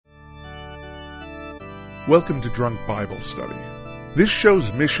Welcome to Drunk Bible Study. This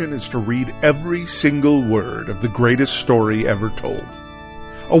show's mission is to read every single word of the greatest story ever told.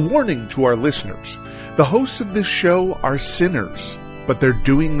 A warning to our listeners, the hosts of this show are sinners, but they're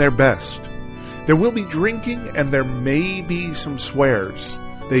doing their best. There will be drinking and there may be some swears.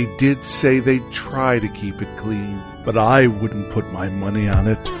 They did say they'd try to keep it clean, but I wouldn't put my money on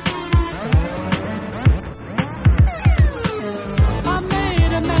it.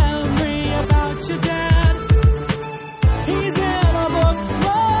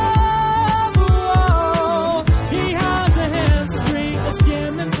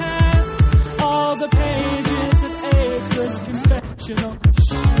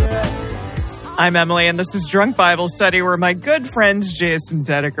 I'm Emily, and this is Drunk Bible Study, where my good friends Jason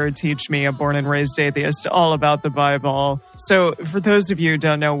Dedeker teach me, a born and raised atheist, all about the Bible. So for those of you who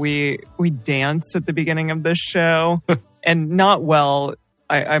don't know, we dance at the beginning of this show, and not well,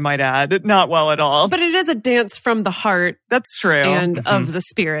 I might add, not well at all. But it is a dance from the heart. That's true. And of the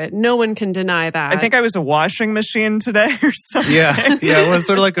spirit. No one can deny that. I think I was a washing machine today or something. Yeah, it was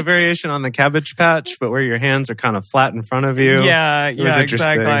sort of like a variation on the Cabbage Patch, but where your hands are kind of flat in front of you. Yeah,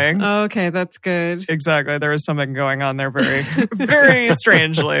 exactly. Okay, that's good. Exactly. There was something going on there very, very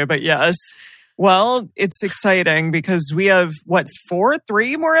strangely, but yes. Well, it's exciting because we have,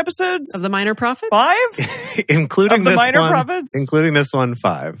 three more episodes? Of the Minor Prophets? 5? Including of the this Minor one. Prophets? Including this one,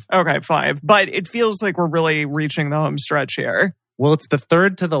 5. Okay, 5. But it feels like we're really reaching the home stretch here. Well, it's the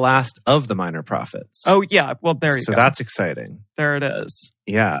third to the last of the Minor Prophets. Oh, yeah. Well, there you go. So that's exciting. There it is.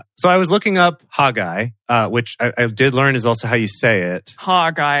 Yeah. So I was looking up Haggai, which I did learn is also how you say it.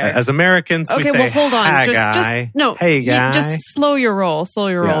 Haggai. As Americans, we say hold on. Haggai. Hey, guy. Just slow your roll,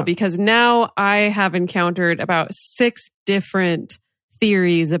 because now I have encountered about 6 different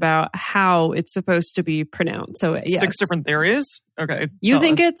theories about how it's supposed to be pronounced. So, yes. 6 different theories? Okay. You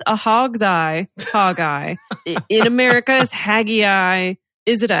think it's a hog's eye, Haggai. In America, it's Haggai.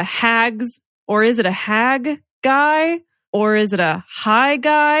 Is it a hags, or is it a hag guy? Or is it a high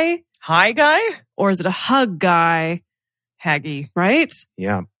guy? High guy? Or is it a hug guy? Haggy. Right?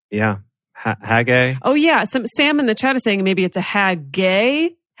 Yeah. Haggai. Oh, yeah. Sam in the chat is saying maybe it's a Haggai.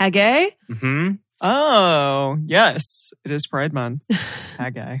 Haggai? Mm-hmm. Oh, yes. It is Pride Month.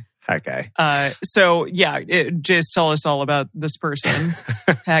 Haggai. Haggai. So, yeah, just tell us all about this person.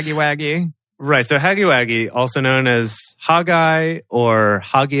 Haggy Waggy. Right. So Haggy Waggy, also known as Haggai or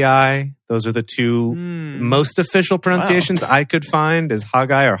Haggai. Those are the two most official pronunciations I could find, is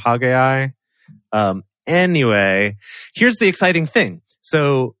Haggai or Haggai. Anyway, here's the exciting thing.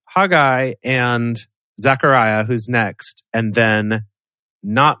 So Haggai and Zechariah, who's next, and then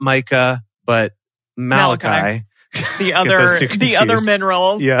not Micah, but Malachi. The other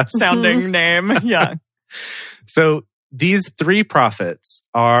mineral sounding name. Yeah. So these 3 prophets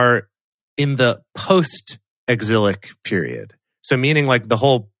are in the post-exilic period. So meaning like the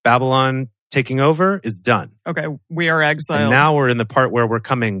whole Babylon taking over is done. Okay, we are exiled. And now we're in the part where we're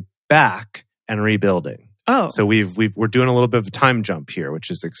coming back and rebuilding. Oh. So we're doing a little bit of a time jump here,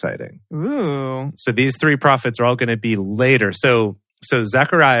 which is exciting. Ooh. So these 3 prophets are all going to be later. So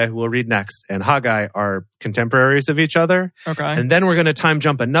Zechariah, who we'll read next, and Haggai are contemporaries of each other. Okay. And then we're going to time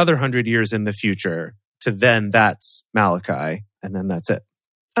jump another 100 years in the future to then that's Malachi. And then that's it.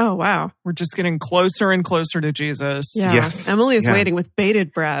 Oh, wow. We're just getting closer and closer to Jesus. Yeah. Yes. Emily is waiting with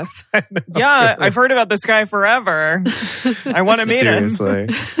bated breath. Yeah, I've heard about this guy forever. I want to meet Seriously.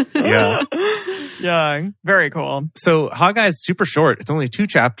 Yeah. Yeah, very cool. So Haggai is super short. It's only 2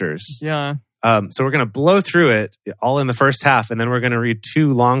 chapters. Yeah. So we're going to blow through it all in the first half, and then we're going to read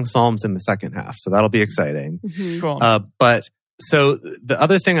 2 long Psalms in the second half. So that'll be exciting. Mm-hmm. Cool. But so the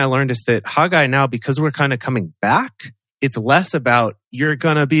other thing I learned is that Haggai now, because we're kind of coming back, it's less about you're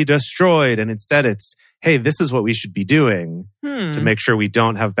going to be destroyed. And instead it's, hey, this is what we should be doing to make sure we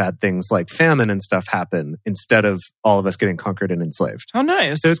don't have bad things like famine and stuff happen instead of all of us getting conquered and enslaved. Oh,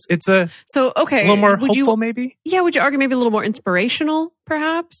 nice. So it's a little more hopeful maybe? Yeah, would you argue maybe a little more inspirational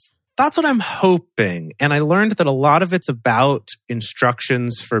perhaps? That's what I'm hoping. And I learned that a lot of it's about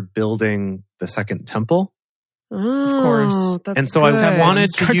instructions for building the second temple. Oh, of course. That's and so good. I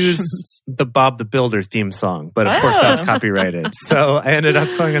wanted to use the Bob the Builder theme song, but of course that's copyrighted. So I ended up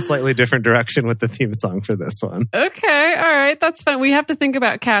going a slightly different direction with the theme song for this one. Okay, all right, that's fun. We have to think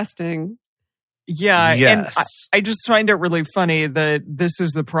about casting. Yeah, yes. And I just find it really funny that this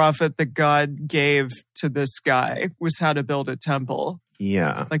is the prophet that God gave to this guy, was how to build a temple.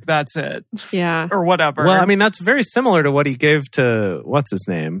 Yeah. Like, that's it. Yeah. Or whatever. Well, I mean, that's very similar to what he gave to, what's his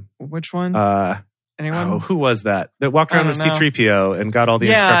name? Which one? Anyone? Oh, who was that? That walked around I with don't know. C-3PO and got all the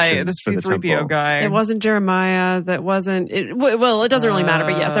instructions the for the C-3PO temple. guy. It wasn't Jeremiah. That wasn't... Well, it doesn't really matter,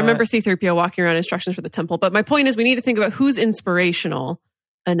 but yes, I remember C-3PO walking around instructions for the temple. But my point is we need to think about who's inspirational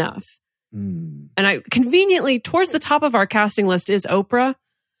enough. Hmm. And I conveniently, towards the top of our casting list is Oprah.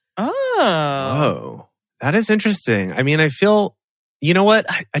 Oh, that is interesting. I mean, I feel... You know what?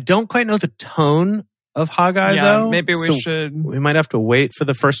 I don't quite know the tone of Haggai, though. Maybe we So should. we might have to wait for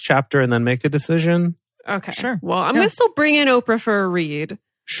the first chapter and then make a decision. Okay. Sure. Well, I'm going to still bring in Oprah for a read.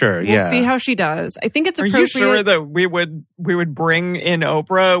 Sure, We'll yeah. see how she does. I think it's Are appropriate. you sure that we would bring in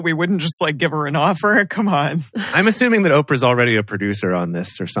Oprah? We wouldn't just like give her an offer? Come on. I'm assuming that Oprah's already a producer on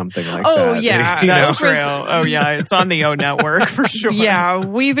this or something like that. Oh, yeah. You know? That's true. Oh, yeah. It's on the O Network for sure. Yeah,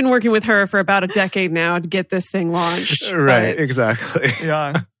 we've been working with her for about a decade now to get this thing launched. Right, But exactly.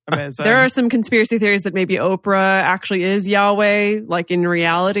 Yeah. Amazing. there are some conspiracy theories that maybe Oprah actually is Yahweh, like in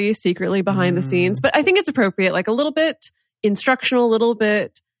reality, secretly behind the scenes. But I think it's appropriate, like a little bit instructional, a little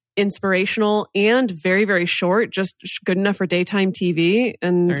bit inspirational, and very, very short, just good enough for daytime TV.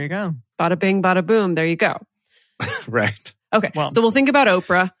 And There you go. bada bing, bada boom, there you go. Right. Okay, Well- so we'll think about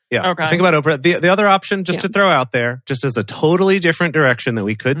Oprah. Yeah. Okay. Think about Oprah. The other option, just Yeah. to throw out there, just as a totally different direction that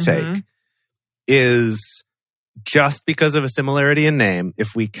we could Mhm. take, is just because of a similarity in name,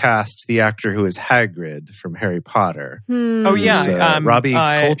 if we cast the actor who is Hagrid from Harry Potter. Oh, yeah. So, Robbie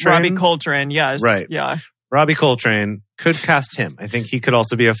Coltrane? Robbie Coltrane, yes. Right. Yeah. Robbie Coltrane, could cast him. I think he could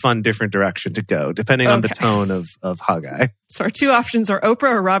also be a fun, different direction to go, depending on the Okay. tone of Haggai. So our two options are Oprah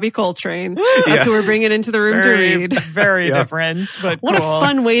or Robbie Coltrane. That's Yeah. who we're bringing into the room Very, to read. very Yeah. different, but What cool. a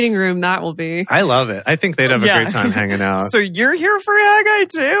fun waiting room that will be. I love it. I think they'd have a Yeah. great time hanging out. So you're here for Haggai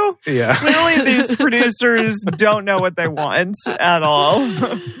too? Yeah. Clearly, these producers don't know what they want at all.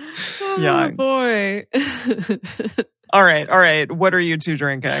 Yeah. Oh boy. All right. What are you two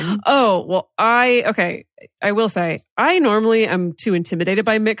drinking? Oh, well, I will say, I normally am too intimidated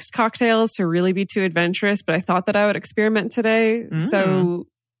by mixed cocktails to really be too adventurous, but I thought that I would experiment today. So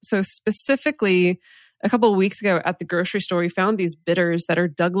specifically, a couple of weeks ago at the grocery store, we found these bitters that are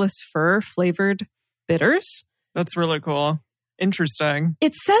Douglas fir flavored bitters. That's really cool. Interesting.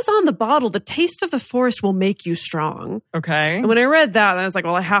 It says on the bottle, the taste of the forest will make you strong. Okay. And when I read that, I was like,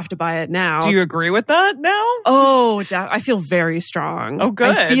 well, I have to buy it now. Do you agree with that now? Oh, I feel very strong. Oh,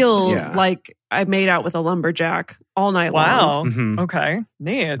 good. I feel Yeah. like I made out with a lumberjack all night long. Wow. Mhm. Okay.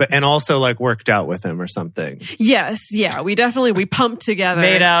 Neat. And also like worked out with him or something. Yes, yeah, we pumped together,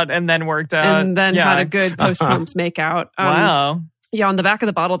 Made out and then worked out. and then Yeah. had a good post-pumps make out. Wow. Yeah, on the back of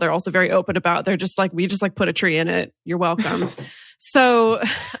the bottle, they're also very open about. They're just like, we just like put a tree in it. You're welcome. So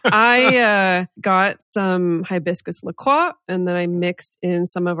I got some hibiscus liqueur, and then I mixed in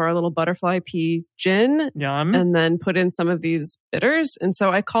some of our little butterfly pea gin, Yum. and then put in some of these bitters. And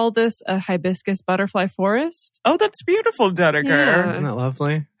so I called this a hibiscus butterfly forest. Oh, that's beautiful, Dedeker. Yeah. Isn't that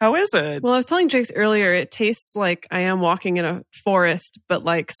lovely? How is it? Well, I was telling Jace earlier, it tastes like I am walking in a forest, but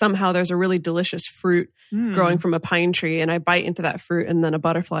like somehow there's a really delicious fruit Mm. growing from a pine tree, and I bite into that fruit, and then a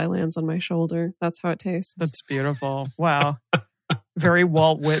butterfly lands on my shoulder. That's how it tastes. That's beautiful. Wow. Very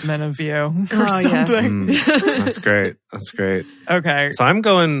Walt Whitman of you or Oh, yes. something. That's great. That's great. Okay. So I'm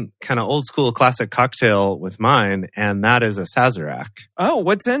going kind of old school classic cocktail with mine, and that is a Sazerac. Oh,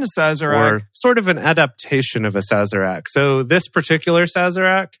 what's in a Sazerac? Or sort of an adaptation of a Sazerac. So this particular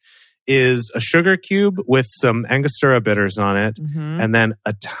Sazerac is a sugar cube with some Angostura bitters on it, Mhm. and then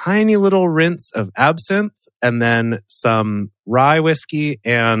a tiny little rinse of absinthe, and then some rye whiskey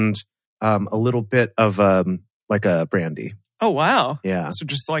and a little bit of like a brandy. Oh, wow. Yeah. So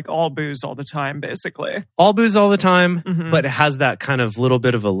just like all booze all the time, basically. All booze all the time, Mhm. but it has that kind of little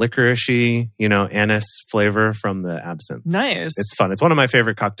bit of a licoricey, anise flavor from the absinthe. Nice. It's fun. It's one of my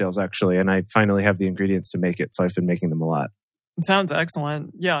favorite cocktails, actually, and I finally have the ingredients to make it, so I've been making them a lot. It sounds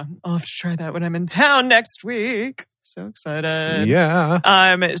excellent. Yeah. I'll have to try that when I'm in town next week. So excited. Yeah.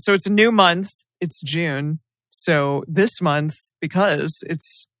 So it's a new month. It's June. So this month, because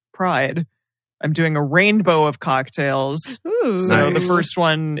it's Pride, I'm doing a rainbow of cocktails. Ooh. So the Nice. first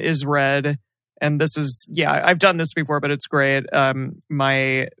one is red. And this is, I've done this before, but it's great.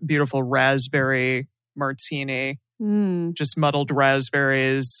 My beautiful raspberry martini, Mm. just muddled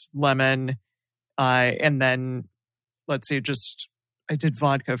raspberries, lemon, and then, let's see, I did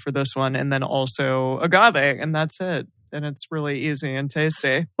vodka for this one, and then also agave, and that's it. and it's really easy and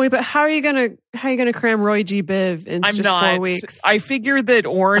tasty. Wait, but how are you gonna cram Roy G. Biv into I'm just not. 4 weeks? I figure that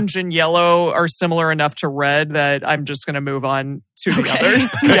orange and yellow are similar enough to red that I'm just going to move on to the others.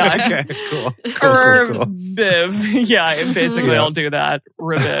 Yeah. Okay, cool. Or Cool. Biv. Yeah, basically I'll do that.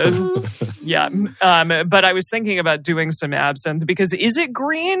 Reviv. Yeah. But I was thinking about doing some absinthe because is it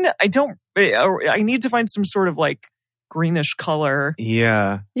green? I need to find some sort of like greenish color.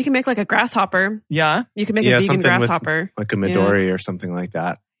 Yeah. You can make like a grasshopper. Yeah. You can make a vegan something with, grasshopper. like a Midori or something like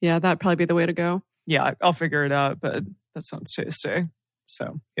that. Yeah, that'd probably be the way to go. Yeah, I'll figure it out, but that sounds tasty.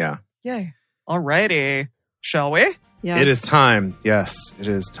 So, Yeah. yay. Alrighty. Shall we? Yeah. It is time. Yes, it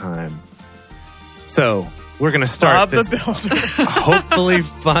is time. So, we're going to start Bob this the Builder. hopefully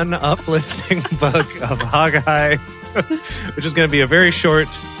fun, uplifting book of Haggai, which is going to be a very short,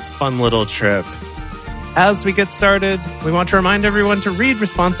 fun little trip. As we get started, we want to remind everyone to read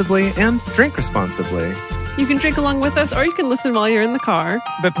responsibly and drink responsibly. You can drink along with us or you can listen while you're in the car.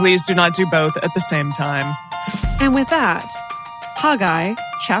 But please do not do both at the same time. And with that, Haggai,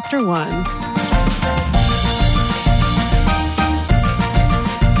 Chapter 1.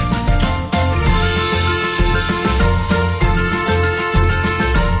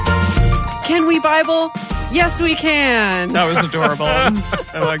 Can we Bible? Yes, we can. That was adorable.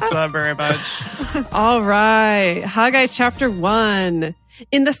 I liked that very much. All right. Haggai chapter 1.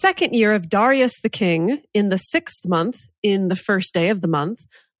 In the 2nd year of Darius the king, in the 6th month, in the 1st day of the month,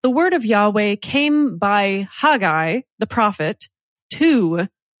 the word of Yahweh came by Haggai, the prophet, to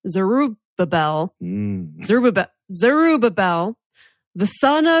Zerubbabel, Zerubbabel, the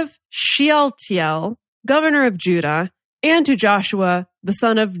son of Shealtiel, governor of Judah, and to Joshua, the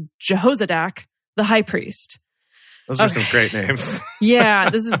son of Jehozadak, the high priest. Those are some great names. Yeah,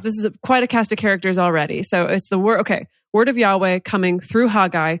 this is quite a cast of characters already. So it's the word of Yahweh coming through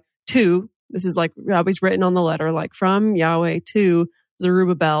Haggai to, this is like Yahweh's written on the letter, like from Yahweh to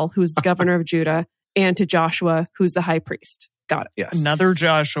Zerubbabel, who's the governor of Judah, and to Joshua, who's the high priest. Got it. Yes. Another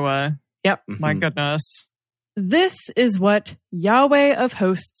Joshua. Yep. My goodness. This is what Yahweh of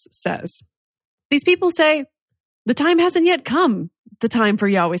hosts says. These people say, the time hasn't yet come, the time for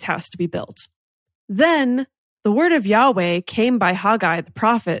Yahweh's house to be built. Then the word of Yahweh came by Haggai the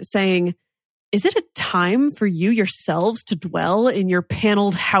prophet, saying, is it a time for you yourselves to dwell in your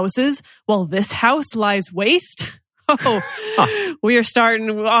paneled houses while this house lies waste? Oh, we are starting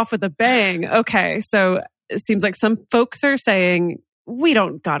off with a bang. Okay, so it seems like some folks are saying, we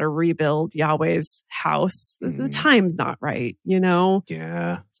don't got to rebuild Yahweh's house. The time's not right, you know?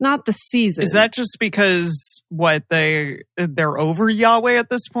 Yeah. It's not the season. Is that just because they're over Yahweh at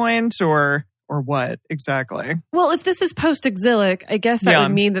this point, or what exactly? Well, if this is post-exilic, I guess that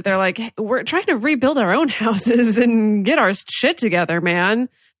would mean that they're like, hey, we're trying to rebuild our own houses and get our shit together, man.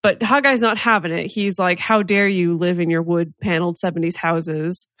 But Haggai's not having it. He's like, how dare you live in your wood-paneled 70s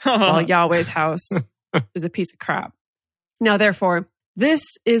houses while Yahweh's house is a piece of crap. Now, therefore, this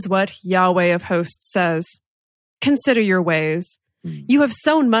is what Yahweh of hosts says. Consider your ways. You have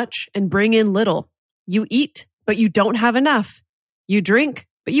sown much and bring in little. You eat, but you don't have enough. You drink,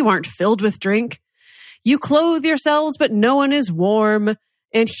 but you aren't filled with drink. You clothe yourselves, but no one is warm.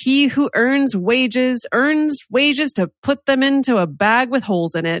 And he who earns wages to put them into a bag with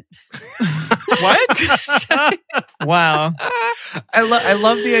holes in it. What? Wow. I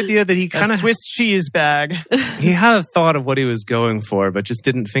love the idea that he kind A of Swiss cheese bag. he had a thought of what he was going for, but just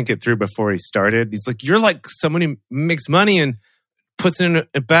didn't think it through before he started. He's like, you're like someone who makes money and puts it in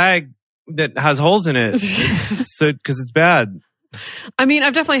a bag that has holes in it, so because it's bad. I mean,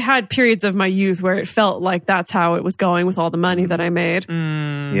 I've definitely had periods of my youth where it felt like that's how it was going with all the money that I made.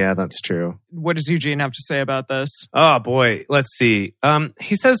 Yeah, that's true. What does Eugene have to say about this? Oh boy, let's see.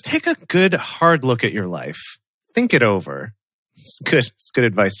 He says, take a good hard look at your life. Think it over. It's good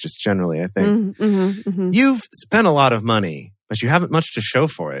advice just generally, I think. You've spent a lot of money, but you haven't much to show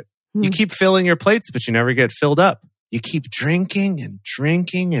for it. You keep filling your plates, but you never get filled up. You keep drinking and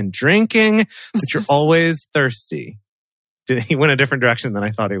drinking and drinking, but you're always thirsty. He went a different direction than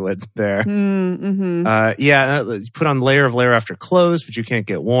I thought he would there. You put on layer after clothes, but you can't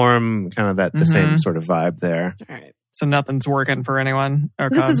get warm. Kind of the same sort of vibe there. All right. So nothing's working for anyone.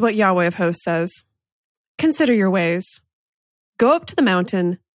 Okay. This is what Yahweh of hosts says. Consider your ways. Go up to the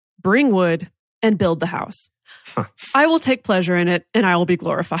mountain, bring wood, and build the house. I will take pleasure in it, and I will be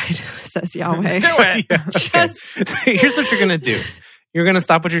glorified, says Yahweh. Do it. Yeah, okay. Here's what you're going to do. You're going to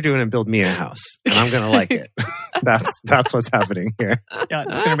stop what you're doing and build me a house, and I'm going to like it. That's what's happening here. Yeah,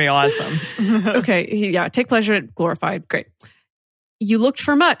 it's going to be awesome. Okay, take pleasure in it, glorified. Great. You looked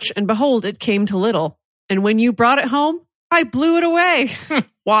for much, and behold, it came to little. And when you brought it home, I blew it away.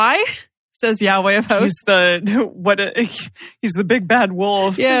 Why? says Yahweh of hosts. He's the big bad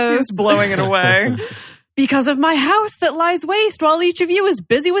wolf. Yes. He's blowing it away. Because of my house that lies waste while each of you is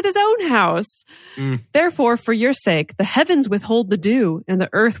busy with his own house. Therefore, for your sake, the heavens withhold the dew and the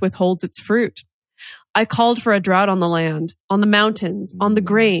earth withholds its fruit. I called for a drought on the land, on the mountains, on the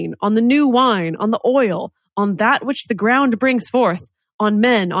grain, on the new wine, on the oil, on that which the ground brings forth, on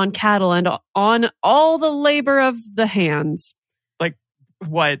men, on cattle, and on all the labor of the hands. Like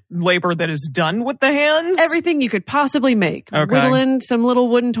what? Labor that is done with the hands? Everything you could possibly make. Okay. Whittling some little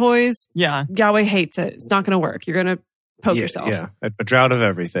wooden toys. Yeah. Yahweh hates it. It's not going to work. You're going to poke yourself. Yeah, a drought of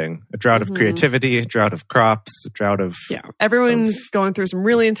everything. A drought of creativity, a drought of crops, a drought of... Yeah, everyone's going through some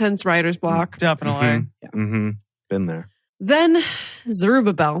really intense writer's block. Definitely. Been there. Then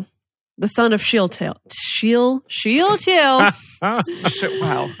Zerubbabel, the son of Shealtiel,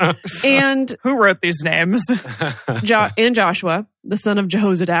 Wow. and Who wrote these names? and Joshua, the son of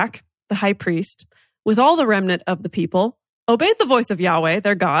Jehozadak, the high priest, with all the remnant of the people, obeyed the voice of Yahweh,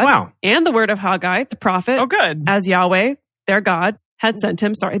 their God, Wow. and the word of Haggai, the prophet, Oh, good. as Yahweh, their God, had sent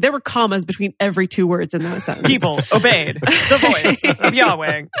him. Sorry, there were commas between every two words in that sentence. People obeyed the voice of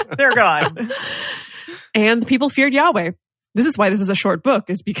Yahweh, their God. And the people feared Yahweh. This is why this is a short book,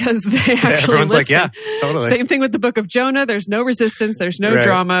 is because they actually Everyone's like, listened. yeah, totally. Same thing with the book of Jonah. There's no resistance. There's no Right.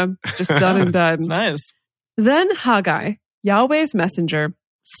 drama. Just done and done. It's nice. Then Haggai, Yahweh's messenger,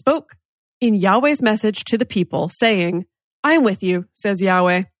 spoke in Yahweh's message to the people, saying, I am with you, says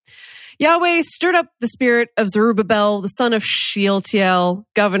Yahweh. Yahweh stirred up the spirit of Zerubbabel, the son of Shealtiel,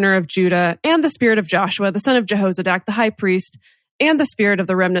 governor of Judah, and the spirit of Joshua, the son of Jehozadak, the high priest, and the spirit of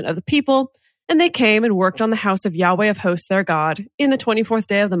the remnant of the people. And they came and worked on the house of Yahweh of hosts, their God, in the 24th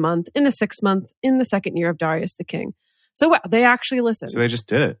day of the month, in the 6th month, in the 2nd year of Darius the king. So wow, they actually listened. So they just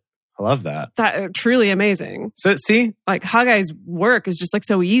did it. I love that. That truly amazing. So see, Like Haggai's work is just like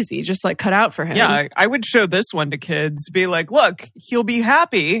so easy, just like cut out for him. Yeah, I would show this one to kids. Be like, look, he'll be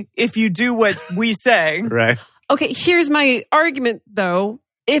happy if you do what we say. right? Okay, here's my argument though.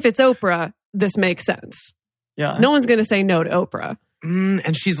 If it's Oprah, this makes sense. Yeah. No one's going to say no to Oprah.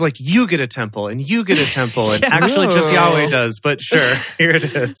 And she's like, you get a temple and you get a temple. And Yeah. actually just Ooh. Yahweh does, but sure, here it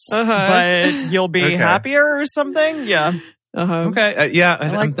is. Uh-huh. But you'll be Okay. happier or something? Yeah. Uh-huh. Okay. Yeah, I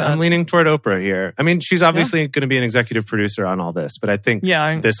like that. I'm leaning toward Oprah here. I mean, she's obviously going to be an executive producer on all this, but I think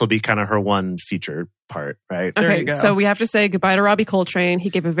Yeah. this will be kind of her one feature part, right? There Okay, you go. so we have to say goodbye to Robbie Coltrane. He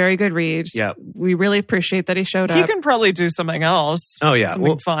gave a very good read. Yeah. We really appreciate that he showed He up. can probably do something else. Oh, yeah. Something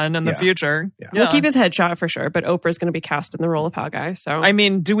Well, fun in the yeah. future. Yeah. We'll keep his headshot for sure, but Oprah's going to be cast in the role of Haggai. So I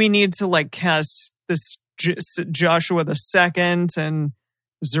mean, do we need to like cast this Joshua the Second and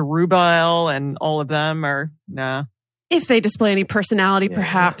Zerubbabel and all of them, or nah? if they display any personality, Yeah.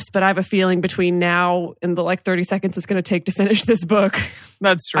 perhaps, but I have a feeling between now and the like 30 seconds it's going to take to finish this book.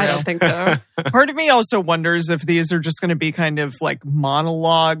 That's true. I don't think so. Part of me also wonders if these are just going to be kind of like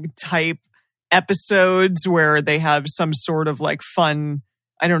monologue type episodes where they have some sort of like fun,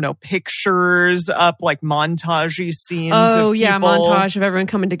 I don't know, pictures up, like montage-y scenes. Oh, of yeah, people. montage of everyone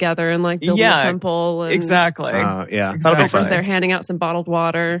coming together and like building Yeah, a temple. And Exactly. Yeah. Exactly. That'll be Oprah's fun. there handing out some bottled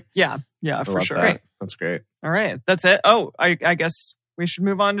water. Yeah, I for love sure. that. Great. That's great. All right, that's it. Oh, I guess we should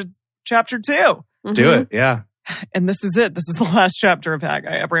move on to chapter 2. Do Mhm. it. Yeah. And this is it. This is the last chapter of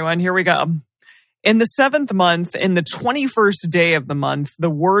Haggai, everyone. Here we go. In the 7th month, in the 21st day of the month, the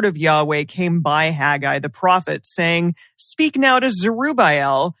word of Yahweh came by Haggai the prophet, saying, Speak now to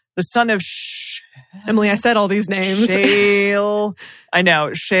Zerubbabel, the son of Emily, I said all these names.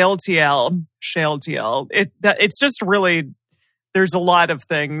 Shealtiel. It's just really, there's a lot of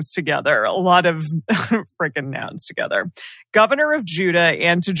things together, a lot of freaking nouns together. Governor of Judah,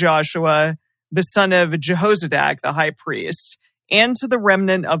 and to Joshua, the son of Jehozadak, the high priest, and to the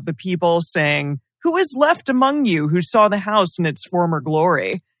remnant of the people, saying, Who is left among you who saw the house in its former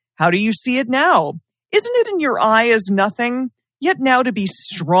glory? How do you see it now? Isn't it in your eye as nothing? Yet now to be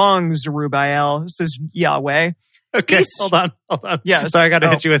strong, Zerubbabel, says Yahweh. Okay. He's- Hold on. Yes. So I got to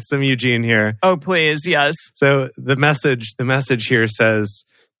Oh. hit you with some Eugene here. Oh, please, yes. So the message here says,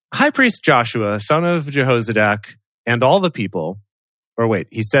 High priest Joshua, son of Jehozadak, and all the people, or wait,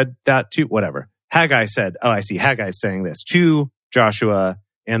 he said that to, whatever. Haggai said, oh, I see. Haggai's saying this to Joshua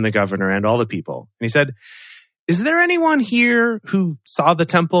and the governor and all the people. And he said, is there anyone here who saw the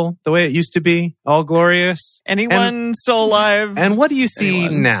temple the way it used to be, all glorious? Anyone still alive? And what do you see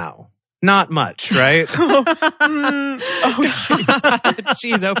Anyone. now? Not much, right? Oh,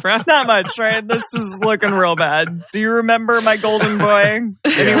 Jeez, Oprah. not much, right? This is looking real bad. Do you remember my golden boy?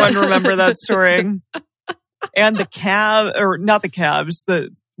 Anyone remember that story? And the cab, or not the cabs,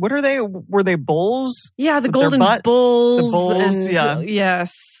 what are they? Were they bulls? Yeah, the With their golden butt? bulls. The bulls, and, yeah.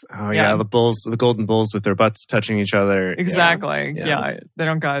 Yes. Oh yeah, the golden bulls with their butts touching each other. Exactly. Yeah. Yeah. They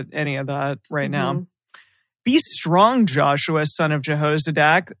don't got any of that right now. Mhm. Be strong, Joshua, son of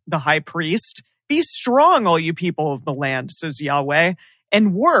Jehozadak, the high priest. Be strong, all you people of the land, says Yahweh,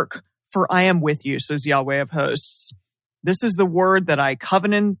 and work, for I am with you, says Yahweh of hosts. This is the word that I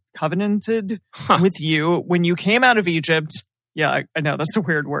covenanted with you when you came out of Egypt. Yeah, I know that's a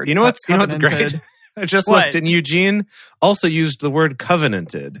weird word. You know what's great? Covenanted. I just What? looked, and Eugene also used the word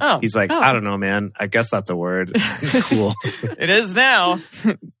covenanted. Oh. He's like, Oh. I don't know, man. I guess that's a word. Cool. It is now.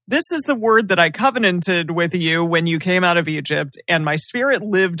 This is the word that I covenanted with you when you came out of Egypt, and my spirit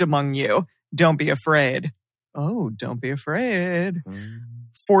lived among you. Don't be afraid. Oh, don't be afraid.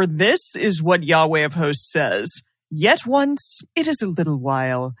 For this is what Yahweh of hosts says. Yet once, it is a little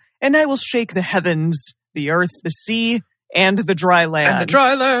while, and I will shake the heavens, the earth, the sea, and the dry land. And the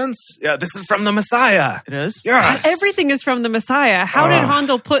dry lands. Yeah, this is from the Messiah. It is? Yes. Everything is from the Messiah. How did Ugh.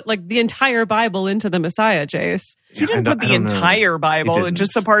 Handel put like the entire Bible into the Messiah, Jace? He didn't put the entire Bible, didn't.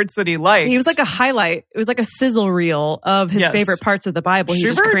 just the parts that he liked. He was like a highlight. It was like a sizzle reel of his Yes. favorite parts of the Bible. He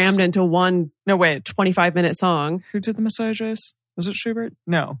just Schubert? crammed into one No, wait. 25-minute song. Who did the Messiah, Jace? Was it Schubert?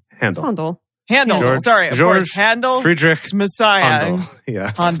 No. Handel. Handel. Handel. George- Sorry, of George course. Handel. Friedrich Messiah. Handel.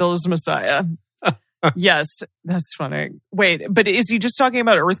 Yes. Handel's Messiah. Yes, that's funny. Wait, but is he just talking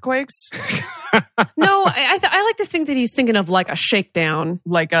about earthquakes? No, I like to think that he's thinking of like a shakedown.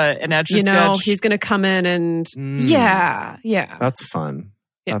 Like an etch a You know, sketch? he's going to come in and Mm. yeah. That's fun.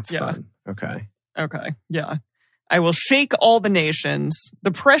 Yeah. That's Yeah. fun. Okay. Okay, yeah. I will shake all the nations.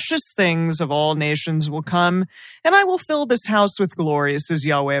 The precious things of all nations will come, and I will fill this house with glory, says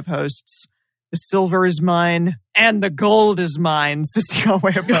Yahweh of hosts. The silver is mine, and the gold is mine, says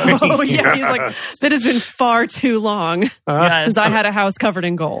Yahweh of hosts. Oh yeah, he's like, that has been far too long Yes. since I had a house covered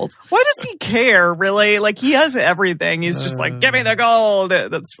in gold. Why does he care, really? Like, he has everything. He's just like, give me the gold.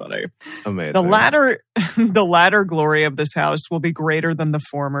 That's funny. Amazing. The latter glory of this house will be greater than the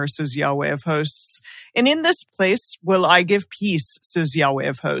former, says Yahweh of hosts. And in this place will I give peace, says Yahweh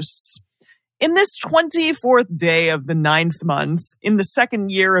of hosts. In this 24th day of the 9th month, in the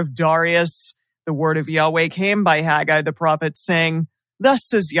 2nd year of Darius, the word of Yahweh came by Haggai the prophet, saying, Thus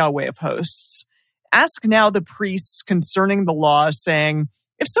says Yahweh of hosts, ask now the priests concerning the law, saying,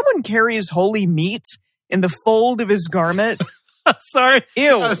 if someone carries holy meat in the fold of his garment, Sorry.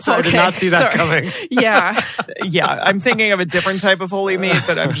 ew. Sorry, I did not see that coming. Yeah. Yeah, I'm thinking of a different type of holy meat,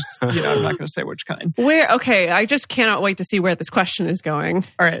 but I'm just, I'm not going to say which kind. Okay, I just cannot wait to see where this question is going.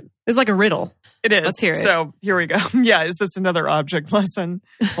 All right. It's like a riddle. It is. Let's hear it. So here we go. Yeah, is this another object lesson?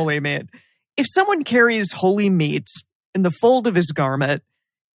 Holy meat. If someone carries holy meat in the fold of his garment,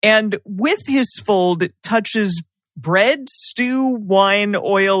 and with his fold touches bread, stew, wine,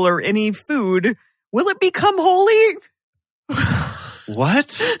 oil, or any food, will it become holy?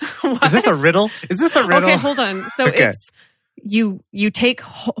 What? What? Is this a riddle? Is this a riddle? Okay, hold on. So Okay. it's you take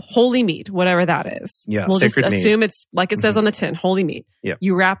holy meat, whatever that is. Yeah, we'll just sacred meat. assume it's like it says Mhm. on the tin, holy meat. Yep.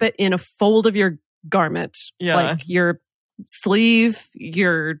 You wrap it in a fold of your garment, Yeah. like your sleeve,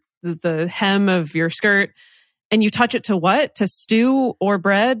 the hem of your skirt, and you touch it to what? To stew or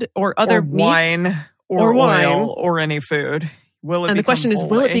bread or other or meat. wine or, Or wine. oil or any food. Will it And the become question is,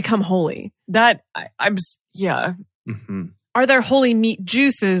 will it holy? become holy? That yeah. Mhm. Are there holy meat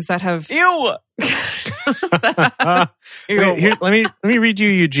juices that have? Ew. Ew. Wait, here, let me read you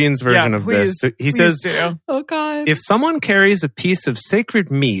Eugene's version yeah, of please, this. So he please says, do. Oh God. if someone carries a piece of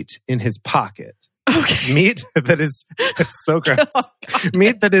sacred meat in his pocket, Okay. meat that is it's so gross, Oh, God.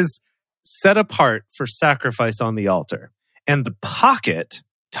 meat that is set apart for sacrifice on the altar, and the pocket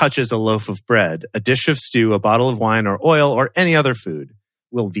touches a loaf of bread, a dish of stew, a bottle of wine or oil, or any other food,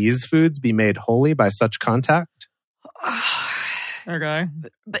 will these foods be made holy by such contact? Okay.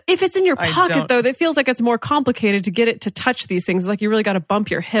 But if it's in your I pocket, don't- though, that feels like it's more complicated to get it to touch these things. Like you really got to bump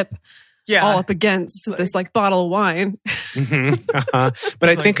your hip Yeah. all up against this like bottle of wine. Mhm. But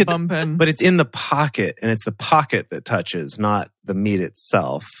I think it's bumping. but it's in the pocket, and it's the pocket that touches, not the meat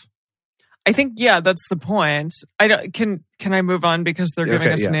itself. I think that's the point. I don't, can I move on because they're giving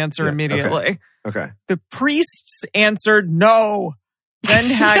Okay, us an yeah, answer yeah, immediately. Okay. The priests answered no.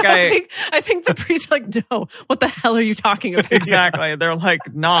 Then Haggai I think the priests are like, no, what the hell are you talking about? exactly. They're like,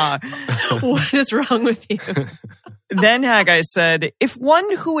 nah. What is wrong with you? Then Haggai said, if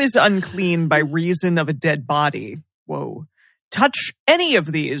one who is unclean by reason of a dead body, touch any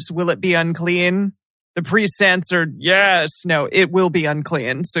of these, will it be unclean? The priests answered, yes. No, it will be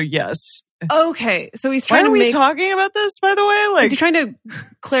unclean. So yes. Okay, so he's Why trying are to we make. talking about this, by the way? Is he trying to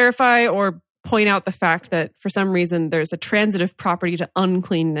clarify or point out the fact that for some reason there's a transitive property to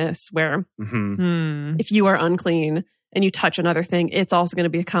uncleanness where if you are unclean and you touch another thing, it's also going to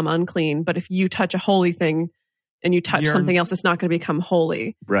become unclean. But if you touch a holy thing and you touch something else, it's not going to become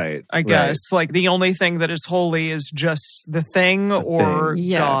holy. Right. I guess. Like the only thing that is holy is just the thing God.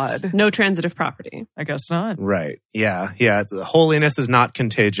 Yes. No transitive property. I guess not. Right. Yeah. Yeah. Holiness is not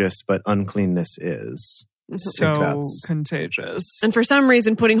contagious, but uncleanness is. So contagious. And for some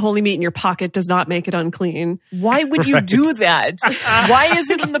reason, putting holy meat in your pocket does not make it unclean. Why would you do that? Why is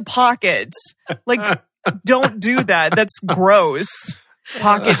it in the pocket? Like, don't do that. That's gross.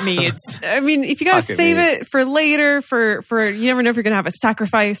 Pocket meat. I mean, if you got to save it for later, for you never know if you're going to have a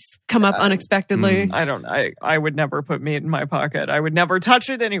sacrifice come up unexpectedly. I don't know. I would never put meat in my pocket. I would never touch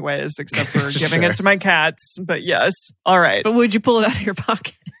it anyways, except for giving it to my cats. But yes. All right. But would you pull it out of your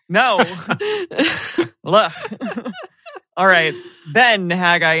pocket? No. Look. All right. Then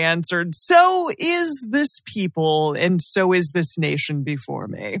Haggai answered, so is this people and so is this nation before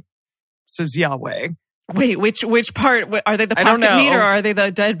me, says Yahweh. Wait, which part? Are they the pocket meat or are they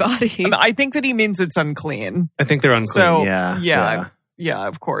the dead body? I think that he means it's unclean. I think they're unclean. So, yeah,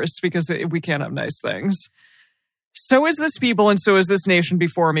 of course, because we can't have nice things. So is this people and so is this nation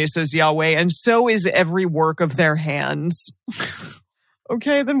before me, says Yahweh, and so is every work of their hands.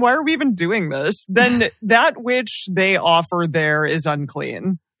 Okay, then why are we even doing this? Then that which they offer there is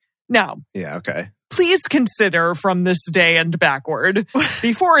unclean. Now, please consider from this day and backward,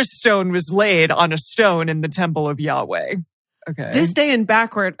 before a stone was laid on a stone in the temple of Yahweh. Okay. This day and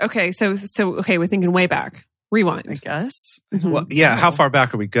backward. Okay, so we're thinking way back. Rewind. I guess. Well, yeah, how far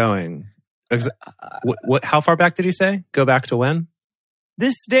back are we going? How far back did he say? Go back to when?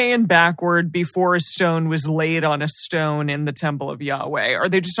 This day and backward before a stone was laid on a stone in the temple of Yahweh. Are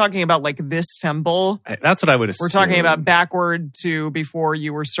they just talking about like this temple? That's what I would assume. We're talking about backward to before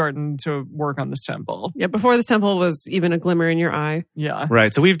you were starting to work on this temple. Yeah, before this temple was even a glimmer in your eye. Yeah.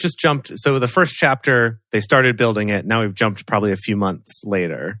 Right. So we've just jumped. So the first chapter, they started building it. Now we've jumped probably a few months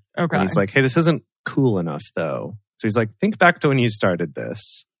later. Okay. And he's like, hey, this isn't cool enough though. So he's like, think back to when you started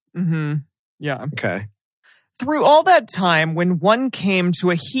this. Mm-hmm. Yeah. Okay. Through all that time, when one came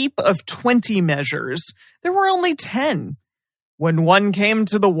to a heap of 20 measures, there were only 10. When one came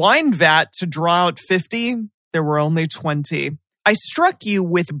to the wine vat to draw out 50, there were only 20. I struck you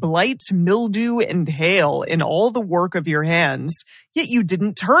with blight, mildew, and hail in all the work of your hands, yet you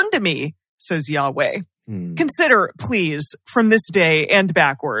didn't turn to me, says Yahweh. Consider, please, from this day and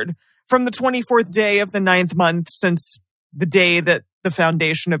backward, from the 24th day of the 9th month, since the day that the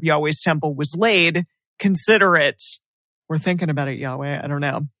foundation of Yahweh's temple was laid, consider it. We're thinking about it, Yahweh. I don't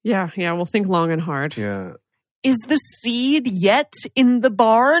know. Yeah, we'll think long and hard. Yeah. Is the seed yet in the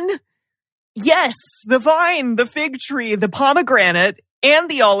barn? Yes, the vine, the fig tree, the pomegranate, and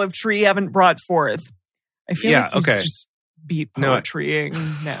the olive tree haven't brought forth. I feel like he's just beat poetrying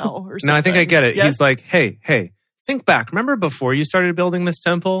now or something. No, I think I get it. Yes? He's like, hey, think back. Remember before you started building this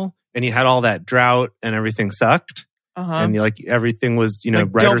temple and you had all that drought and everything sucked? And everything was,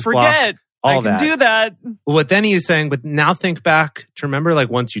 writer's block. Don't forget. All that. Do that. What then he's saying, but now think back to remember,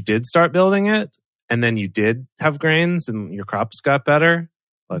 like once you did start building it, and then you did have grains, and your crops got better.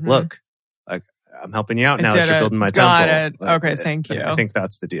 Like, look, like I'm helping you out now that you're building my temple. Got it. Like, okay, thank you. I think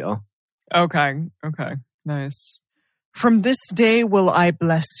that's the deal. Okay, nice. From this day will I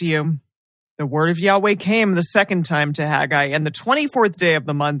bless you. The word of Yahweh came the second time to Haggai, and the 24th day of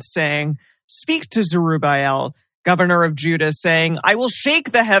the month, saying, "Speak to Zerubbabel, governor of Judah, saying, I will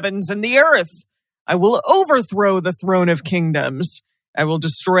shake the heavens and the earth. I will overthrow the throne of kingdoms. I will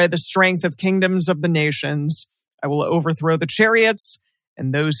destroy the strength of kingdoms of the nations. I will overthrow the chariots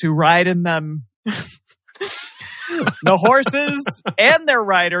and those who ride in them. The horses and their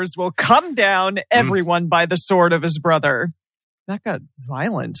riders will come down, everyone by the sword of his brother." That got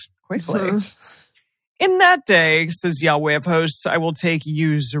violent quickly. In that day, says Yahweh of hosts, I will take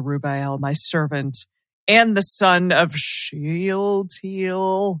you, Zerubbabel, my servant, and the son of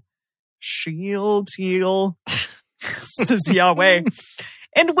Shealtiel, says Yahweh,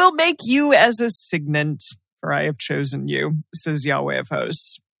 and will make you as a signet, for I have chosen you, says Yahweh of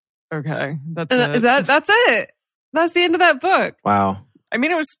hosts. Okay, that's it. That's it. That's the end of that book. Wow. I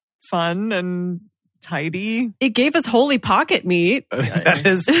mean, it was fun and tidy. It gave us holy pocket meat. That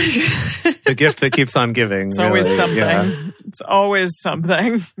is the gift that keeps on giving. It's always something. Yeah. It's always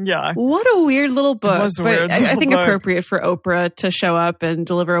something. Yeah. What a weird little book. It was a weird I think book. Appropriate for Oprah to show up and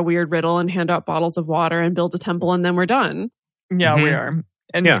deliver a weird riddle and hand out bottles of water and build a temple, and then we're done. Yeah, we are.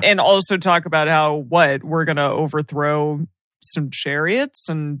 And also talk about how we're going to overthrow some chariots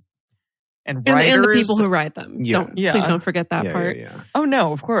and and writers. And the people who write them. Yeah. Please don't forget that Yeah, part. yeah. Oh,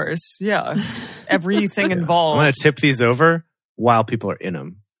 no, of course. Yeah. Everything I'm involved. going to tip these over while people are in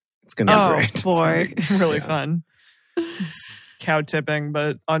them. It's going to be great. Oh, boy. Really Yeah. fun. It's cow tipping,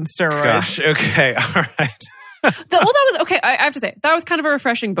 but on steroids. Gosh, okay, all right. That was okay. I have to say that was kind of a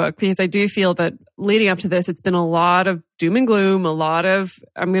refreshing book because I do feel that leading up to this, it's been a lot of doom and gloom, a lot of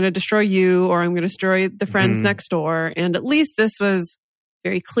I'm going to destroy you or I'm going to destroy the friends Mhm. next door. And at least this was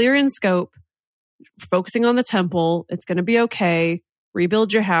very clear in scope, focusing on the temple. It's going to be okay.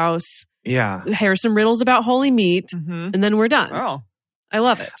 Rebuild your house. Yeah. Here's some riddles about holy meat, Mm-hmm. and then we're done. Oh, I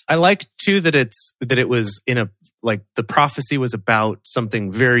love it. I like too that it was in a like the prophecy was about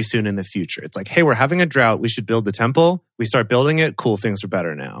something very soon in the future. It's like, hey, we're having a drought. We should build the temple. We start building it. Cool, things are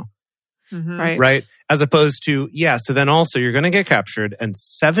better now. Mhm. Right. Right? As opposed to, so then also you're going to get captured and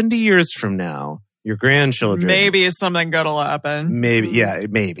 70 years from now, your grandchildren. Maybe something good will happen. Maybe.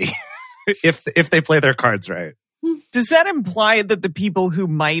 if they play their cards right. Does that imply that the people who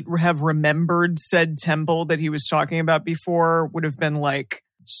might have remembered said temple that he was talking about before would have been like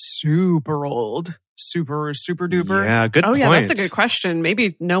super old, super duper? Yeah, good Oh point. yeah, that's a good question.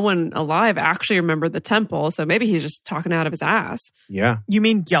 Maybe no one alive actually remembered the temple, so maybe he's just talking out of his ass. Yeah. You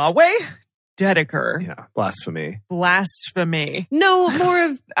mean Yahweh? Dedeker. Yeah. Blasphemy. Blasphemy. No, more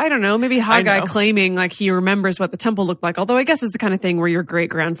of, I don't know, maybe Haggai know. claiming like he remembers what the temple looked like. Although I guess it's the kind of thing where your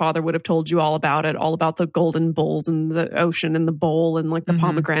great-grandfather would have told you all about it, all about the golden bulls and the ocean and the bowl and like the Mhm.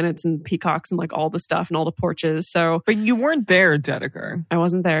 pomegranates and peacocks and like all the stuff and all the porches. So But you weren't there, Dedeker. I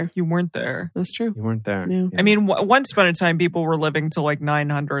wasn't there. You weren't there. That's true. You weren't there. Yeah. I mean, once upon a time, people were living to like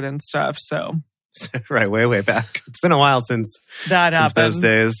 900 and stuff. So Right, way back. It's been a while since that happened. those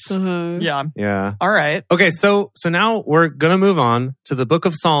days. Yeah. Yeah. All right. Okay, so now we're going to move on to the book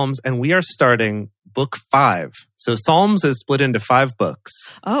of Psalms, and we are starting book 5. So Psalms is split into 5 books,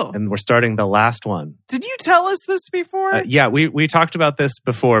 Oh, and we're starting the last one. Did you tell us this before? Yeah, we talked about this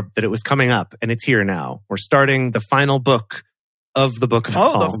before, that it was coming up, and it's here now. We're starting the final book of the book of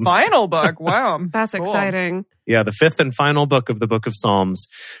Psalms. The final book. Wow. that's Cool. exciting. Yeah, the 5th and final book of the book of Psalms.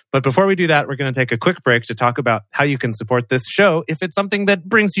 But before we do that, we're going to take a quick break to talk about how you can support this show if it's something that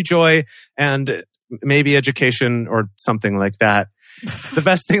brings you joy and maybe education or something like that. The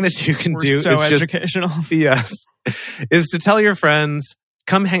best thing that you can We're do so is educational. is to tell your friends,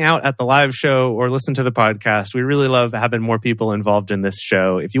 come hang out at the live show or listen to the podcast. We really love having more people involved in this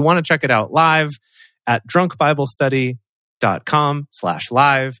show. If you want to check it out live at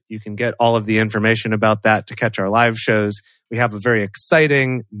drunkbiblestudy.com/live, you can get all of the information about that to catch our live shows. We have a very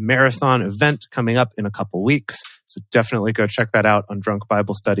exciting marathon event coming up in a couple weeks. So definitely go check that out on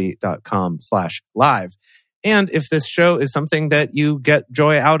drunkbiblestudy.com/live. And if this show is something that you get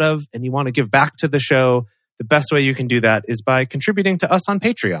joy out of and you want to give back to the show, the best way you can do that is by contributing to us on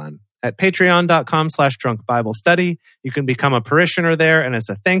Patreon. At patreon.com/drunkbiblestudy. You can become a parishioner there. And as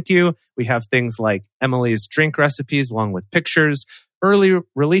a thank you, we have things like Emily's drink recipes along with pictures, early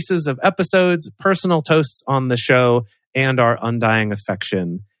releases of episodes, personal toasts on the show, and our undying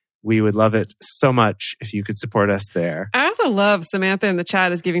affection. We would love it so much if you could support us there. I also love Samantha in the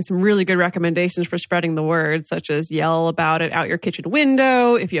chat is giving some really good recommendations for spreading the word, such as yell about it out your kitchen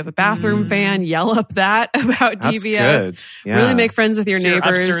window. If you have a bathroom fan, yell up that about That's DBS. good. Yeah. Really make friends with your To your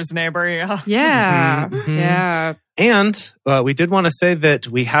neighbors. upstairs neighbor. Yeah. Yeah. Mhm, mhm. Yeah. And we did want to say that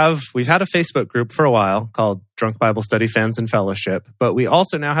we've had a Facebook group for a while called Drunk Bible Study Fans and Fellowship, but we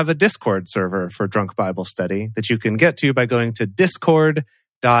also now have a Discord server for Drunk Bible Study that you can get to by going to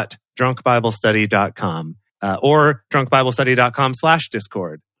discord.drunkbiblestudy.com or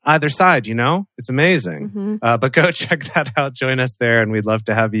drunkbiblestudy.com/discord. Either side, it's amazing. Mhm. But go check that out. Join us there, and we'd love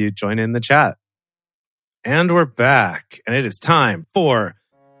to have you join in the chat. And we're back, and it is time for...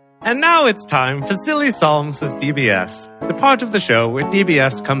 And now it's time for Silly Psalms with DBS, the part of the show where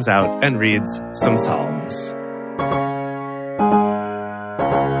DBS comes out and reads some psalms.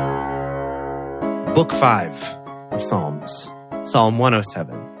 Book 5 of Psalms, Psalm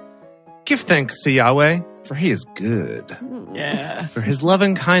 107. Give thanks to Yahweh, for he is good. Yeah. For his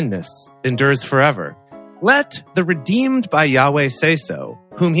loving kindness endures forever. Let the redeemed by Yahweh say so,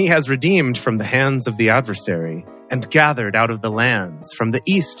 whom he has redeemed from the hands of the adversary, and gathered out of the lands, from the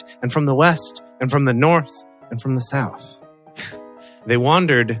east and from the west, and from the north and from the south. They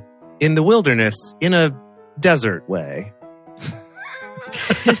wandered in the wilderness in a desert way.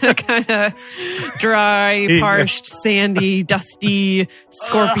 Kind of dry, parched, sandy, dusty,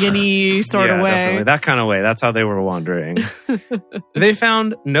 scorpion-y sort Yeah, of way. definitely. That kind of way. That's how they were wandering. They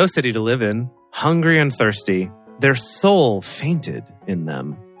found no city to live in, hungry and thirsty. Their soul fainted in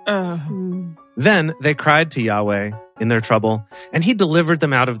them. Mm. Then they cried to Yahweh in their trouble, and he delivered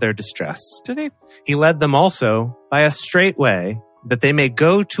them out of their distress. Did he? He led them also by a straight way, that they may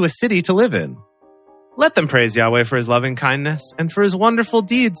go to a city to live in. Let them praise Yahweh for his loving kindness and for his wonderful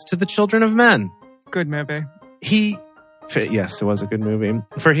deeds to the children of men. Good movie. Yes, it was a good movie.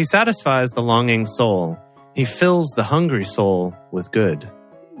 For he satisfies the longing soul. He fills the hungry soul with good.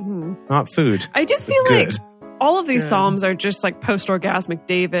 Not food. I do feel good. like all of these Good. Psalms are just like post-orgasmic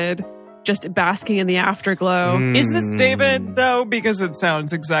David, just basking in the afterglow. Is this David, though? Because it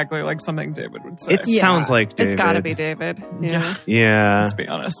sounds exactly like something David would say. It sounds like David. It's gotta be David. Yeah. Yeah. Let's be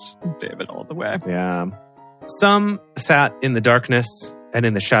honest. David all the way. Yeah. Some sat in the darkness and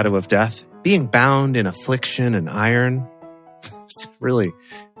in the shadow of death, being bound in affliction and iron. Really,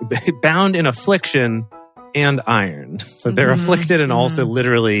 bound in affliction and iron. So they're afflicted and also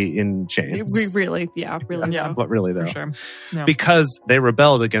literally in chains. We really. Yeah. But really, though. For sure. No. Because they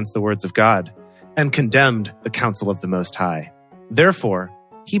rebelled against the words of God and condemned the counsel of the Most High. Therefore,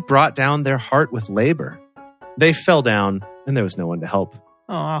 he brought down their heart with labor. They fell down, and there was no one to help.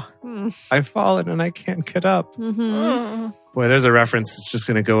 Aw. I've fallen, and I can't get up. Mm-hmm. Boy, there's a reference that's just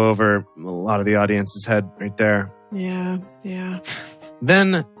going to go over a lot of the audience's head right there. Yeah.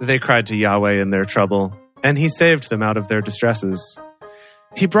 Then they cried to Yahweh in their trouble, and he saved them out of their distresses.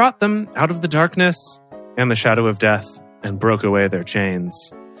 He brought them out of the darkness and the shadow of death and broke away their chains.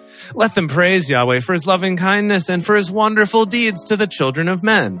 Let them praise Yahweh for his loving kindness and for his wonderful deeds to the children of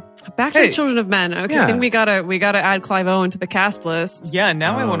men. Back to the Children of Men. Okay, Yeah. I think we gotta add Clive Owen to the cast list. Yeah,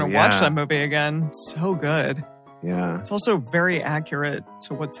 now I Oh, want to yeah. watch that movie again. So good. Yeah. It's also very accurate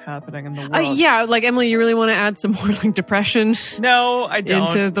to what's happening in the world. Yeah, like Emily, you really want to add some more like depression No, I don't.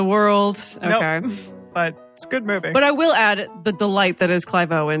 into the world? Nope. Okay. But it's a good movie. But I will add the delight that is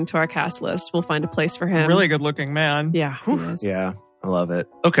Clive Owen to our cast list. We'll find a place for him. Really good looking man. Yeah. he is. Yeah. I love it.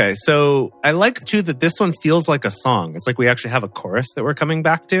 Okay, so I like too that this one feels like a song. It's like we actually have a chorus that we're coming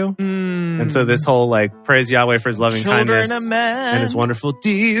back to. And so this whole like praise Yahweh for his loving Children kindness of men. and his wonderful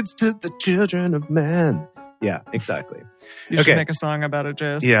deeds to the children of men. Yeah, exactly. You should Okay. make a song about it,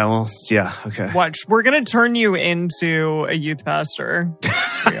 Jace. Yeah, well, yeah, okay. Watch. We're going to turn you into a youth pastor.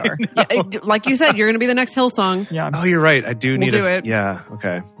 We are. Yeah, like you said, you're going to be the next Hillsong. Yeah. Oh, you're right. I do need do it. Yeah,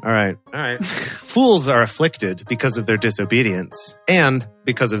 okay. All right. Fools are afflicted because of their disobedience and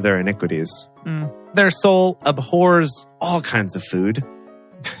because of their iniquities. Their soul abhors all kinds of food.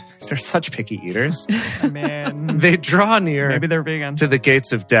 They're such picky eaters. I mean, They draw near maybe they're vegan. to the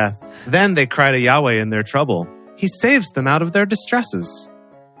gates of death. Then they cry to Yahweh in their trouble. He saves them out of their distresses.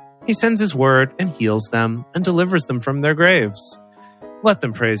 He sends his word and heals them and delivers them from their graves. Let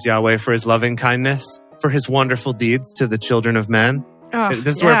them praise Yahweh for his loving kindness, for his wonderful deeds to the children of men. Oh,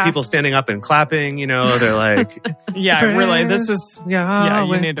 This is where people standing up and clapping, you know, they're like, Yeah, really. This is.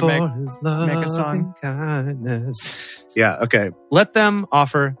 Yahweh you need to for his make a song. loving kindness. Yeah, okay. Let them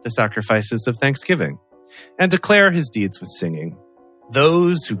offer the sacrifices of thanksgiving and declare his deeds with singing.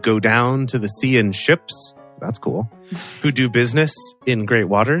 Those who go down to the sea in ships, that's cool, who do business in great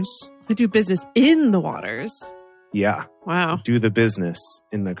waters. They do business in the waters. Yeah, Wow. do the business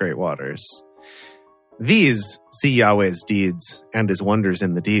in the great waters. These see Yahweh's deeds and his wonders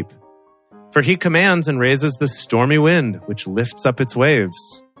in the deep. For he commands and raises the stormy wind, which lifts up its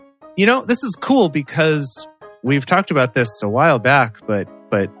waves. You know, this is cool because we've talked about this a while back, but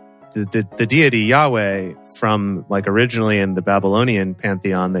the deity Yahweh from like originally in the Babylonian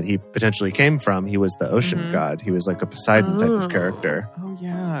pantheon that he potentially came from, he was the ocean god. He was like a Poseidon type of character. Oh,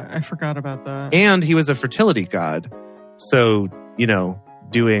 yeah. I forgot about that. And he was a fertility god. So, you know,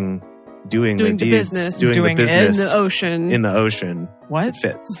 doing the deeds, business. doing Doing the it business In the ocean. in the ocean. What? It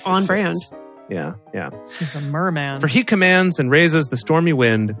fits. On It brand. fits. Yeah, yeah. He's a merman. For he commands and raises the stormy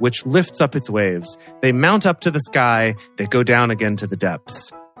wind, which lifts up its waves. They mount up to the sky, they go down again to the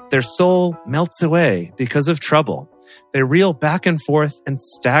depths. Their soul melts away because of trouble. They reel back and forth and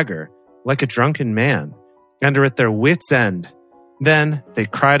stagger like a drunken man, and are at their wits' end. Then they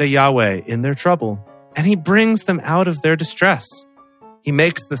cry to Yahweh in their trouble, and he brings them out of their distress. He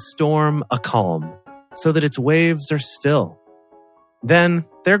makes the storm a calm, so that its waves are still. Then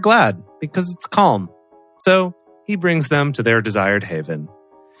they're glad because it's calm. So he brings them to their desired haven.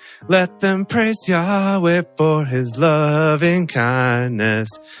 Let them praise Yahweh for his loving kindness,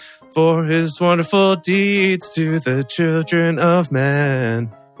 for his wonderful deeds to the children of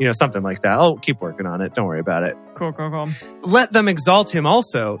men. You know, something like that. I'll keep working on it. Don't worry about it. Cool. Let them exalt him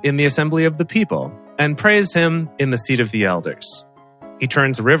also in the assembly of the people, and praise him in the seat of the elders. He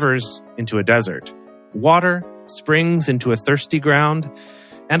turns rivers into a desert, water springs into a thirsty ground,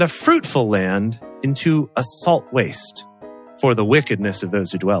 and a fruitful land into a salt waste for the wickedness of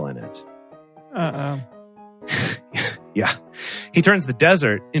those who dwell in it. Uh-oh. Yeah. He turns the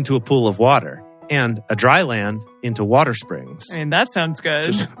desert into a pool of water and a dry land into water springs. I mean, that sounds good.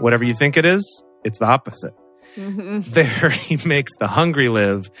 Just whatever you think it is, it's the opposite. There he makes the hungry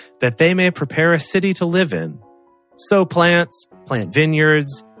live, that they may prepare a city to live in. Sow plants, plant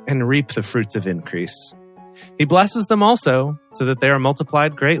vineyards, and reap the fruits of increase. He blesses them also, so that they are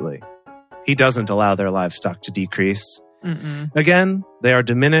multiplied greatly. He doesn't allow their livestock to decrease. Again, they are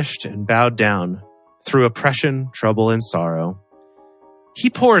diminished and bowed down through oppression, trouble, and sorrow. He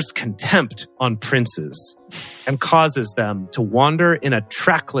pours contempt on princes and causes them to wander in a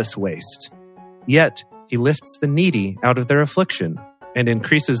trackless waste. Yet he lifts the needy out of their affliction and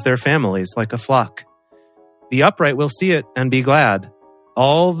increases their families like a flock. The upright will see it and be glad.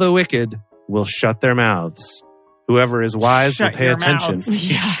 All the wicked will shut their mouths. Whoever is wise will pay attention.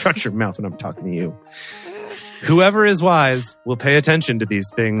 Shut your mouth when I'm talking to you. Whoever is wise will pay attention to these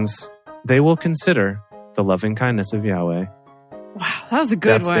things. They will consider the loving kindness of Yahweh. Wow, that was a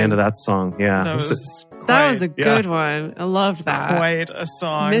good one. That's the end of that song. Yeah. That was a good one. I loved that. Quite a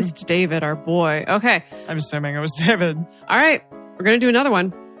song. Missed David, our boy. Okay. I'm assuming it was David. All right. We're going to do another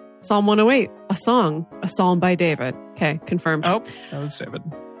one. Psalm 108, a song, a psalm by David. Okay, confirmed. Oh, that was David.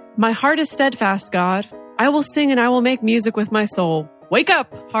 My heart is steadfast, God. I will sing and I will make music with my soul. Wake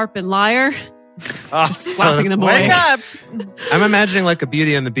up, harp and lyre. Just slapping them away. Wake up! I'm imagining like a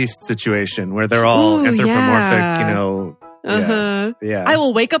Beauty and the Beast situation where they're all anthropomorphic, Yeah. I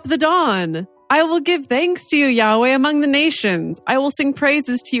will wake up the dawn. I will give thanks to you, Yahweh, among the nations. I will sing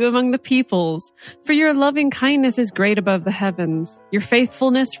praises to you among the peoples. For your loving kindness is great above the heavens. Your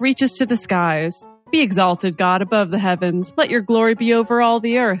faithfulness reaches to the skies. Be exalted, God, above the heavens. Let your glory be over all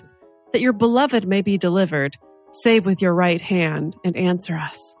the earth, that your beloved may be delivered. Save with your right hand and answer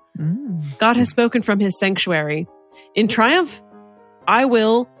us. God has spoken from his sanctuary. In triumph, I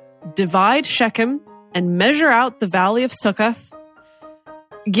will divide Shechem and measure out the valley of Succoth.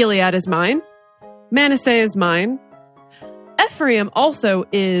 Gilead is mine. Manasseh is mine. Ephraim also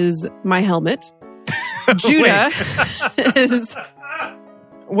is my helmet. Judah is...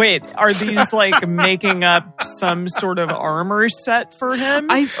 Wait, are these like making up some sort of armor set for him?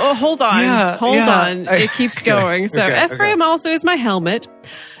 Hold on. Hold on. It keeps going. So Ephraim also is my helmet.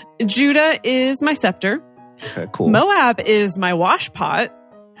 Judah is my scepter. Okay, cool. Moab is my washpot.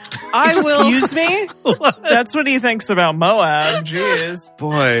 Excuse me? That's what he thinks about Moab. Jeez.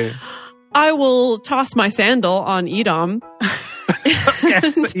 Boy. I will toss my sandal on Edom.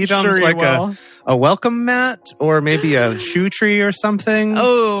 Yes, Edom's Sure like a welcome mat or maybe a shoe tree or something.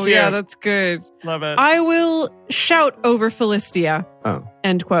 Oh, Cute. yeah, that's good. Love it. I will shout over Philistia. Oh.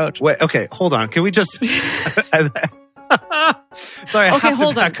 End quote. Wait, okay, hold on. Can we just... Sorry, I have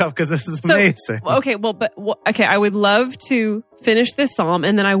to back up because this is amazing. Okay, I would love to finish this psalm,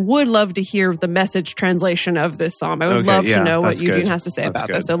 and then I would love to hear the Message translation of this psalm. I would love to know what Eugene has to say about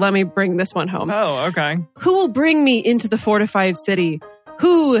this. So let me bring this one home. Oh, okay. Who will bring me into the fortified city?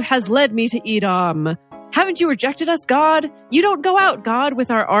 Who has led me to Edom? Haven't you rejected us, God? You don't go out, God,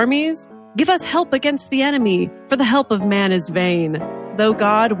 with our armies. Give us help against the enemy, for the help of man is vain. Though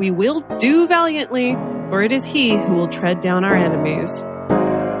God, we will do valiantly, for it is he who will tread down our enemies.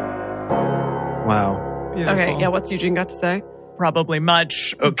 Wow. Beautiful. Okay, yeah, what's Eugene got to say? Probably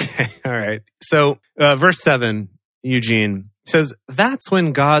much. Okay, all right. So, verse 7, Eugene says, that's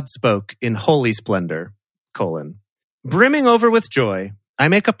when God spoke in holy splendor, : brimming over with joy, I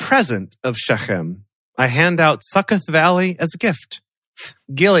make a present of Shechem. I hand out Succoth Valley as a gift.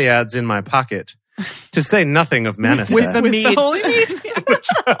 Gilead's in my pocket, to say nothing of Manasseh. With the meat. holy meat.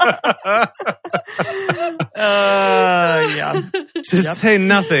 Yeah. To say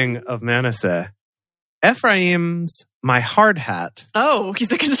nothing of Manasseh. Ephraim's my hard hat. Oh,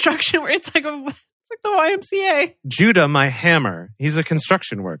 he's a construction where it's like the YMCA. Judah my hammer. He's a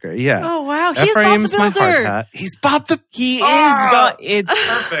construction worker. Yeah. Oh wow, he's Ephraim's Bob the my hard Builder. hat. He's Bob the... He is. It's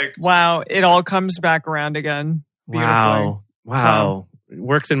perfect. Wow. It all comes back around again. Beautifully. Wow. It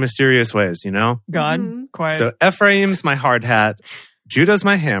works in mysterious ways, you know? God, quiet. So Ephraim's my hard hat. Judah's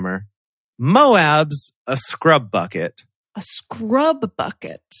my hammer. Moab's a scrub bucket. A scrub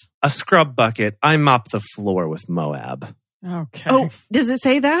bucket. A scrub bucket. I mop the floor with Moab. Okay. Oh, does it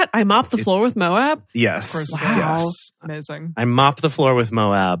say that? I mop the floor with Moab? Yes. Of course. Wow. Yes. Amazing. I mop the floor with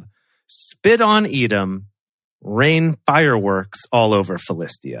Moab. Spit on Edom. Rain fireworks all over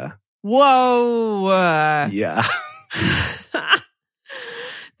Philistia. Whoa. Yeah.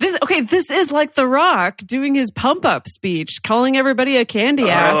 This is like The Rock doing his pump-up speech, calling everybody a candy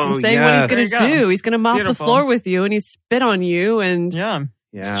ass and saying what he's going to do. He's going to mop the floor with you and he spit on you and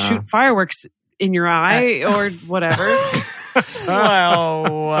shoot fireworks in your eye or whatever.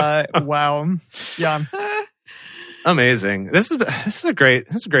 Wow. Wow. Yeah. Amazing. This is a great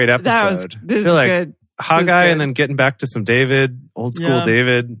episode. This is good. Haggai and then getting back to some David, old school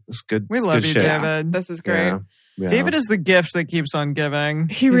David. It's good. We it's love good you, shit. David. This is great. Yeah. David is the gift that keeps on giving.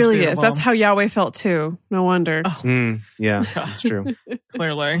 He He's really beautiful. is. That's how Yahweh felt too. No wonder. Yeah, that's true.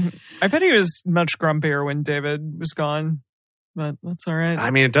 Clearly. I bet he was much grumpier when David was gone, but that's all right.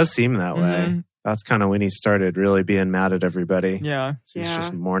 I mean, it does seem that way. Mhm. That's kind of when he started really being mad at everybody. Yeah. So he's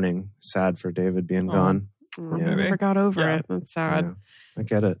just mourning, sad for David being gone. I Yeah. never got over Yeah. it. That's sad. Yeah, I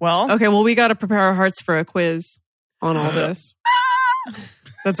get it. Well, Okay, well, we got to prepare our hearts for a quiz on all this.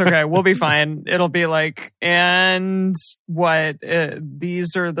 that's okay. We'll be fine. It'll be like, and what?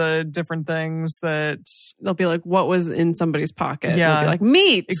 These are the different things that. They'll be like, what was in somebody's pocket? Yeah. They'll be like,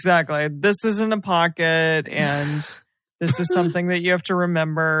 meat. Exactly. This isn't a pocket, and this is something that you have to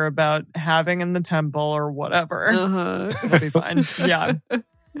remember about having in the temple or whatever. Uh-huh. It'll be fine. Yeah.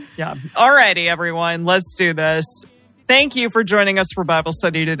 Yeah. Alrighty, everyone. Let's do this. Thank you for joining us for Bible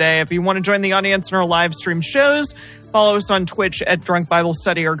study today. If you want to join the audience in our live stream shows, follow us on Twitch at Drunk Bible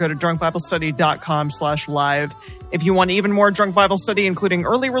Study or go to drunkbiblestudy.com/live. If you want even more Drunk Bible Study, including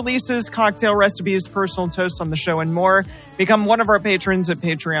early releases, cocktail recipes, personal toasts on the show, and more, become one of our patrons at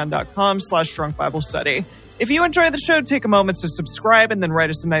patreon.com/drunkbiblestudy. If you enjoy the show, take a moment to subscribe and then write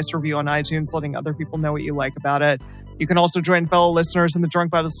us a nice review on iTunes, letting other people know what you like about it. You can also join fellow listeners in the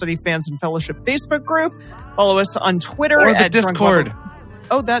Drunk Bible Study Fans and Fellowship Facebook group. Follow us on Twitter Or the at Drunk Discord. Bible-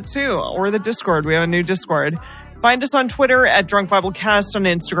 Oh, that too. Or the Discord. We have a new Discord. Find us on Twitter at Drunk Bible Cast, on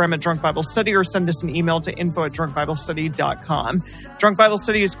Instagram at Drunk Bible Study, or send us an email to info@drunkbiblestudy.com. Drunk Bible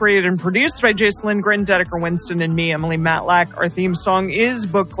Study is created and produced by Jason Lindgren, Dedeker Winston, and me, Emily Matlack. Our theme song is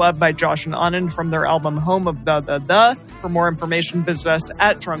Book Club by Josh and Anand from their album Home of the. For more information, visit us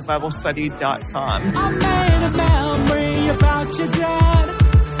at drunkbiblestudy.com. I made a memory about your dad.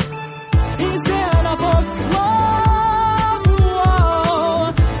 He's in a book club.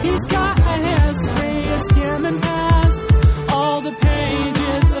 Whoa. He's got a history of skimming past all the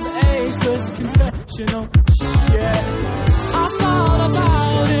pages of ageless confessional